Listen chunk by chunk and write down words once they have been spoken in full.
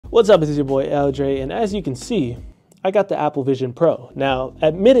What's up, it's your boy L.Dre, and as you can see, I got the Apple Vision Pro. Now,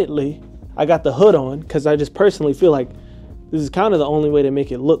 admittedly, I got the hood on because I just personally feel like this is kind of the only way to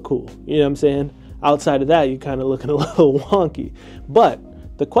make it look cool. You know what I'm saying? Outside of that, you're kind of looking a little wonky.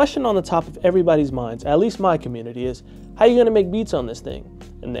 But the question on the top of everybody's minds, at least my community, is how are you going to make beats on this thing?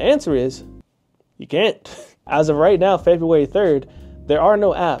 And the answer is, you can't. As of right now, February 3rd, there are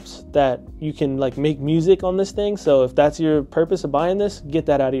no apps that you can like make music on this thing. So if that's your purpose of buying this, get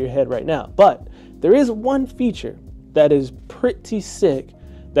that out of your head right now. But there is one feature that is pretty sick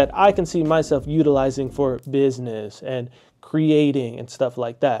that I can see myself utilizing for business and creating and stuff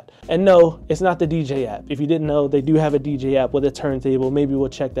like that. And no, it's not the DJ app. If you didn't know, they do have a DJ app with a turntable. Maybe we'll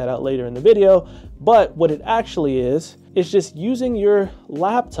check that out later in the video. But what it actually is just using your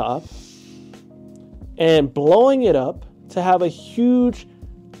laptop and blowing it up to have a huge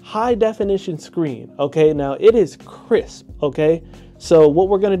high definition screen. Okay, now it is crisp. Okay, so what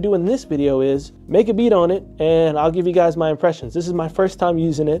we're gonna do in this video is make a beat on it and I'll give you guys my impressions. This is my first time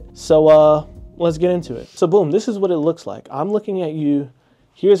using it, so let's get into it. So boom, this is what it looks like. I'm looking at you.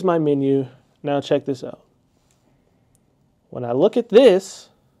 Here's my menu. Now check this out. When I look at this,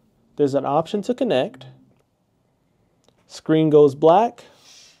 there's an option to connect. Screen goes black.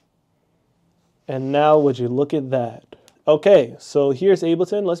 And now would you look at that? Okay, so here's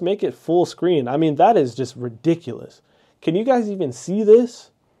Ableton. Let's make it full screen. I mean, that is just ridiculous. Can you guys even see this?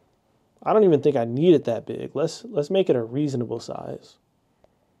 I don't even think I need it that big. Let's make it a reasonable size.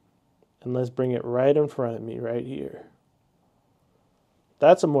 And let's bring it right in front of me right here.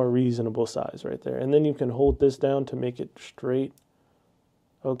 That's a more reasonable size right there. And then you can hold this down to make it straight.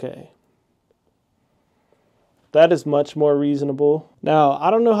 Okay. That is much more reasonable. Now, I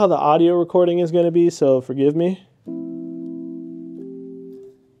don't know how the audio recording is going to be, so forgive me.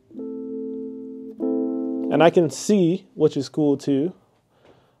 And I can see, which is cool too.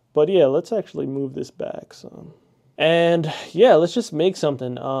 But yeah, let's actually move this back some. And yeah, let's just make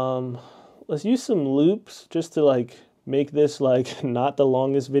something. Let's use some loops just to like make this like not the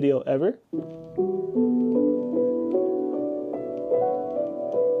longest video ever.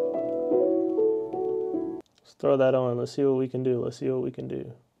 Let's throw that on. Let's see what we can do. Let's see what we can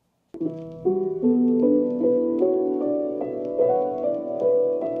do.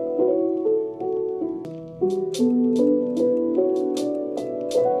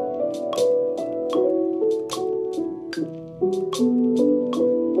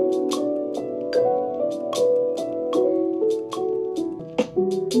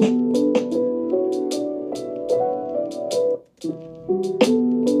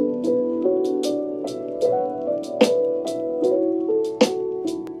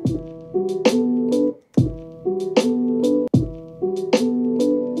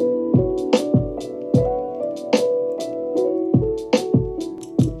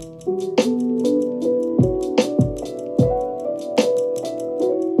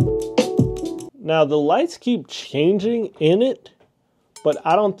 Now the lights keep changing in it, but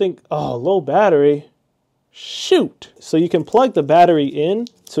I don't think, oh, low battery, shoot. So you can plug the battery in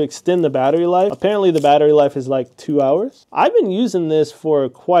to extend the battery life. Apparently the battery life is like 2 hours. I've been using this for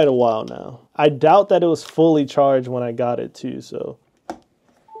quite a while now. I doubt that it was fully charged when I got it too, so.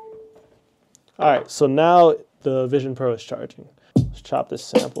 All right, so now the Vision Pro is charging. Let's chop this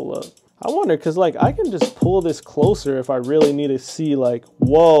sample up. I wonder, cause like I can just pull this closer if I really need to see like,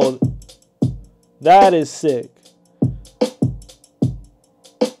 whoa, that is sick.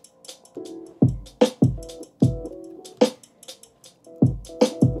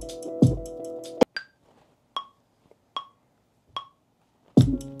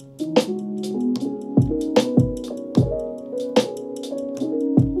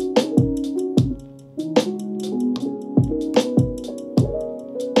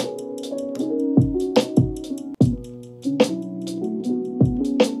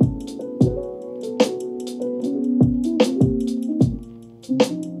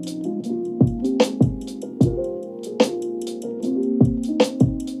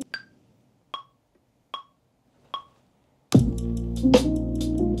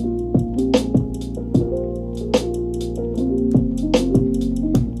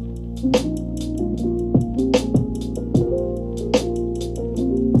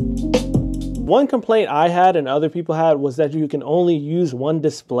 One complaint I had and other people had was that you can only use one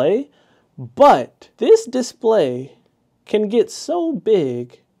display, but this display can get so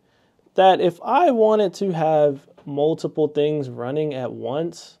big that if I wanted to have multiple things running at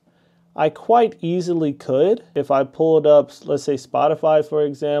once, I quite easily could. If I pulled up, let's say Spotify, for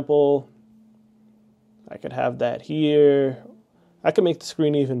example, I could have that here. I could make the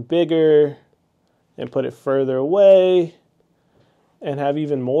screen even bigger and put it further away. and have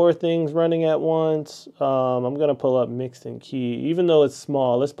even more things running at once. I'm gonna pull up mixed and key, even though it's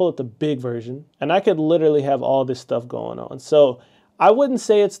small. Let's pull up the big version, and I could literally have all this stuff going on. So I wouldn't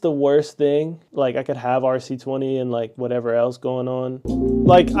say it's the worst thing. Like, I could have RC20 and like whatever else going on.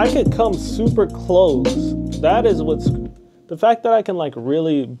 Like, I could come super close. That is what's, the fact that I can like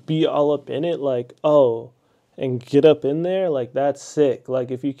really be all up in it, like, oh, and get up in there, like, that's sick.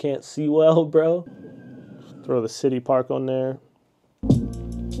 Like, if you can't see well, bro, throw the city park on there.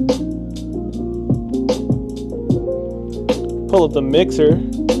 Pull up the mixer.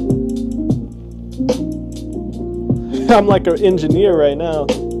 I'm like an engineer right now.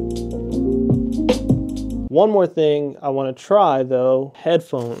 One more thing I want to try though,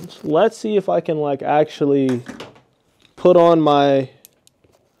 headphones. Let's see if I can like actually put on my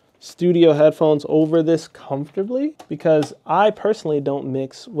studio headphones over this comfortably, because I personally don't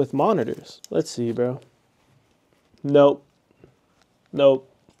mix with monitors. Let's see, bro. Nope. Nope.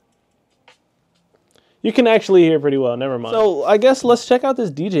 You can actually hear pretty well, never mind. So I guess let's check out this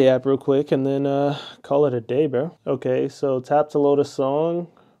DJ app real quick and then call it a day, bro. Okay, so tap to load a song.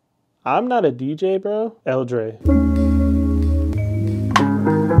 I'm not a DJ, bro. L.Dre.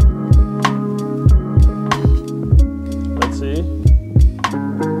 Let's see.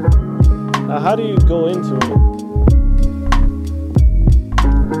 Now how do you go into it?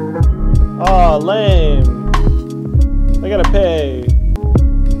 Oh, lame. I gotta pay.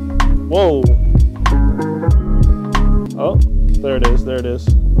 Whoa. Oh, there it is, there it is.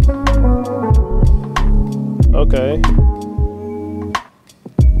 Okay.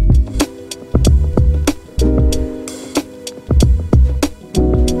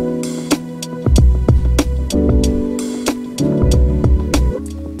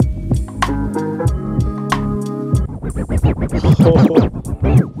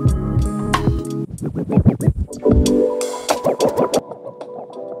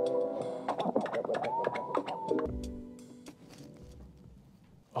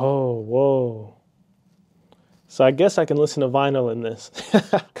 Oh, whoa. So I guess I can listen to vinyl in this.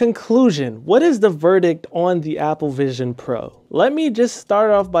 Conclusion. What is the verdict on the Apple Vision Pro? Let me just start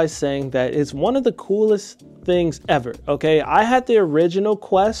off by saying that it's one of the coolest things ever, okay? I had the original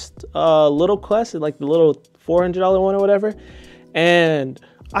Quest, little Quest, like the little $400 one or whatever, and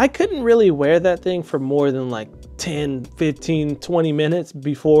I couldn't really wear that thing for more than like 10, 15, 20 minutes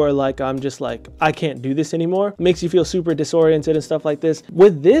before like I'm just like, I can't do this anymore. Makes you feel super disoriented and stuff like this.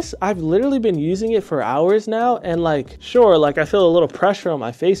 With this, I've literally been using it for hours now, and like, sure, like I feel a little pressure on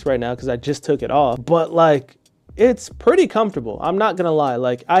my face right now because I just took it off, but like, it's pretty comfortable. I'm not gonna lie.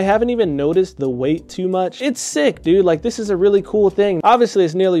 Like, I haven't even noticed the weight too much. It's sick, dude. Like, this is a really cool thing. Obviously,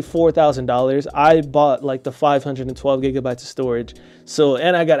 it's nearly $4,000. I bought like the 512 gigabytes of storage. So,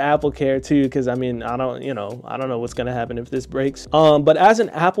 and I got Apple Care too, because I mean, I don't know what's gonna happen if this breaks. But as an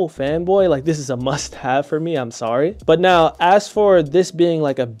Apple fanboy, like, this is a must-have for me. I'm sorry. But now, as for this being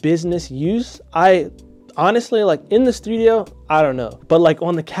like a business use, I honestly, like, in the studio, I don't know. But like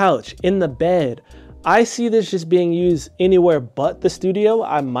on the couch, in the bed, I see this just being used anywhere but the studio.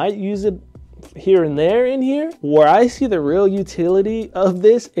 I might use it here and there in here. Where I see the real utility of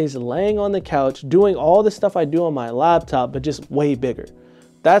this is laying on the couch, doing all the stuff I do on my laptop, but just way bigger.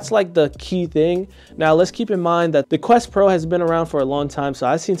 That's like the key thing. Now let's keep in mind that the Quest Pro has been around for a long time, so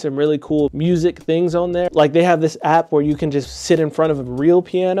I've seen some really cool music things on there. Like, they have this app where you can just sit in front of a real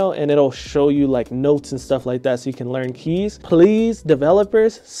piano and it'll show you like notes and stuff like that, so you can learn keys. Please,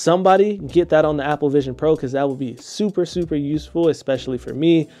 developers, somebody get that on the Apple Vision Pro, because that will be super, super useful, especially for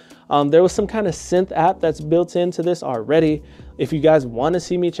me. There was some kind of synth app that's built into this already. If you guys want to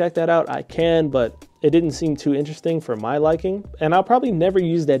see me check that out, I can, but it didn't seem too interesting for my liking. And I'll probably never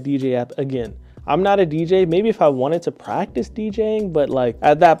use that DJ app again. I'm not a DJ. Maybe if I wanted to practice DJing, but like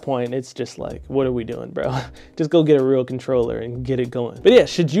at that point, it's just like, what are we doing, bro? Just go get a real controller and get it going. But yeah,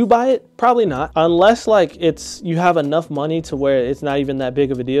 should you buy it? Probably not. Unless like you have enough money to where it's not even that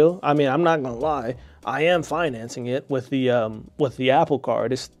big of a deal. I mean, I'm not gonna lie. I am financing it with the Apple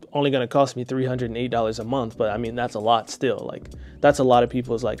Card. It's only going to cost me $308 a month, but I mean, that's a lot still. Like, that's a lot of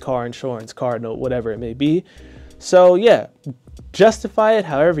people's like car insurance, car note, whatever it may be. So yeah, justify it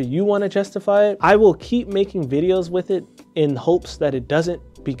however you want to justify it. I will keep making videos with it in hopes that it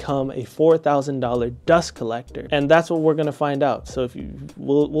doesn't become a $4,000 dust collector, and that's what we're going to find out. So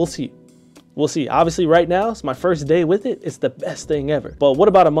we'll see. We'll see. Obviously, right now, it's my first day with it. It's the best thing ever. But what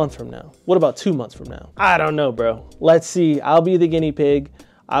about a month from now? What about 2 months from now? I don't know, bro. Let's see. I'll be the guinea pig.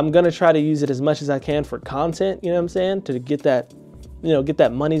 I'm going to try to use it as much as I can for content, you know what I'm saying? To get that get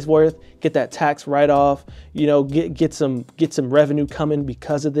that money's worth, get that tax write-off, get some revenue coming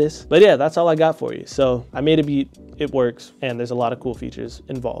because of this. But yeah, that's all I got for you. So I made a beat, it works, and there's a lot of cool features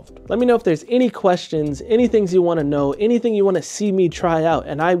involved. Let me know if there's any questions, any things you want to know, anything you want to see me try out,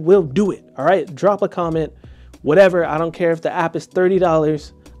 and I will do it. All right, drop a comment, whatever. I don't care if the app is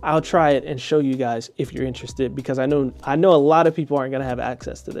 $30. I'll try it and show you guys if you're interested, because I know a lot of people aren't gonna have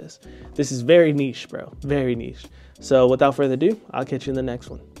access to this. This is very niche, bro, very niche. So without further ado, I'll catch you in the next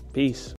one. Peace.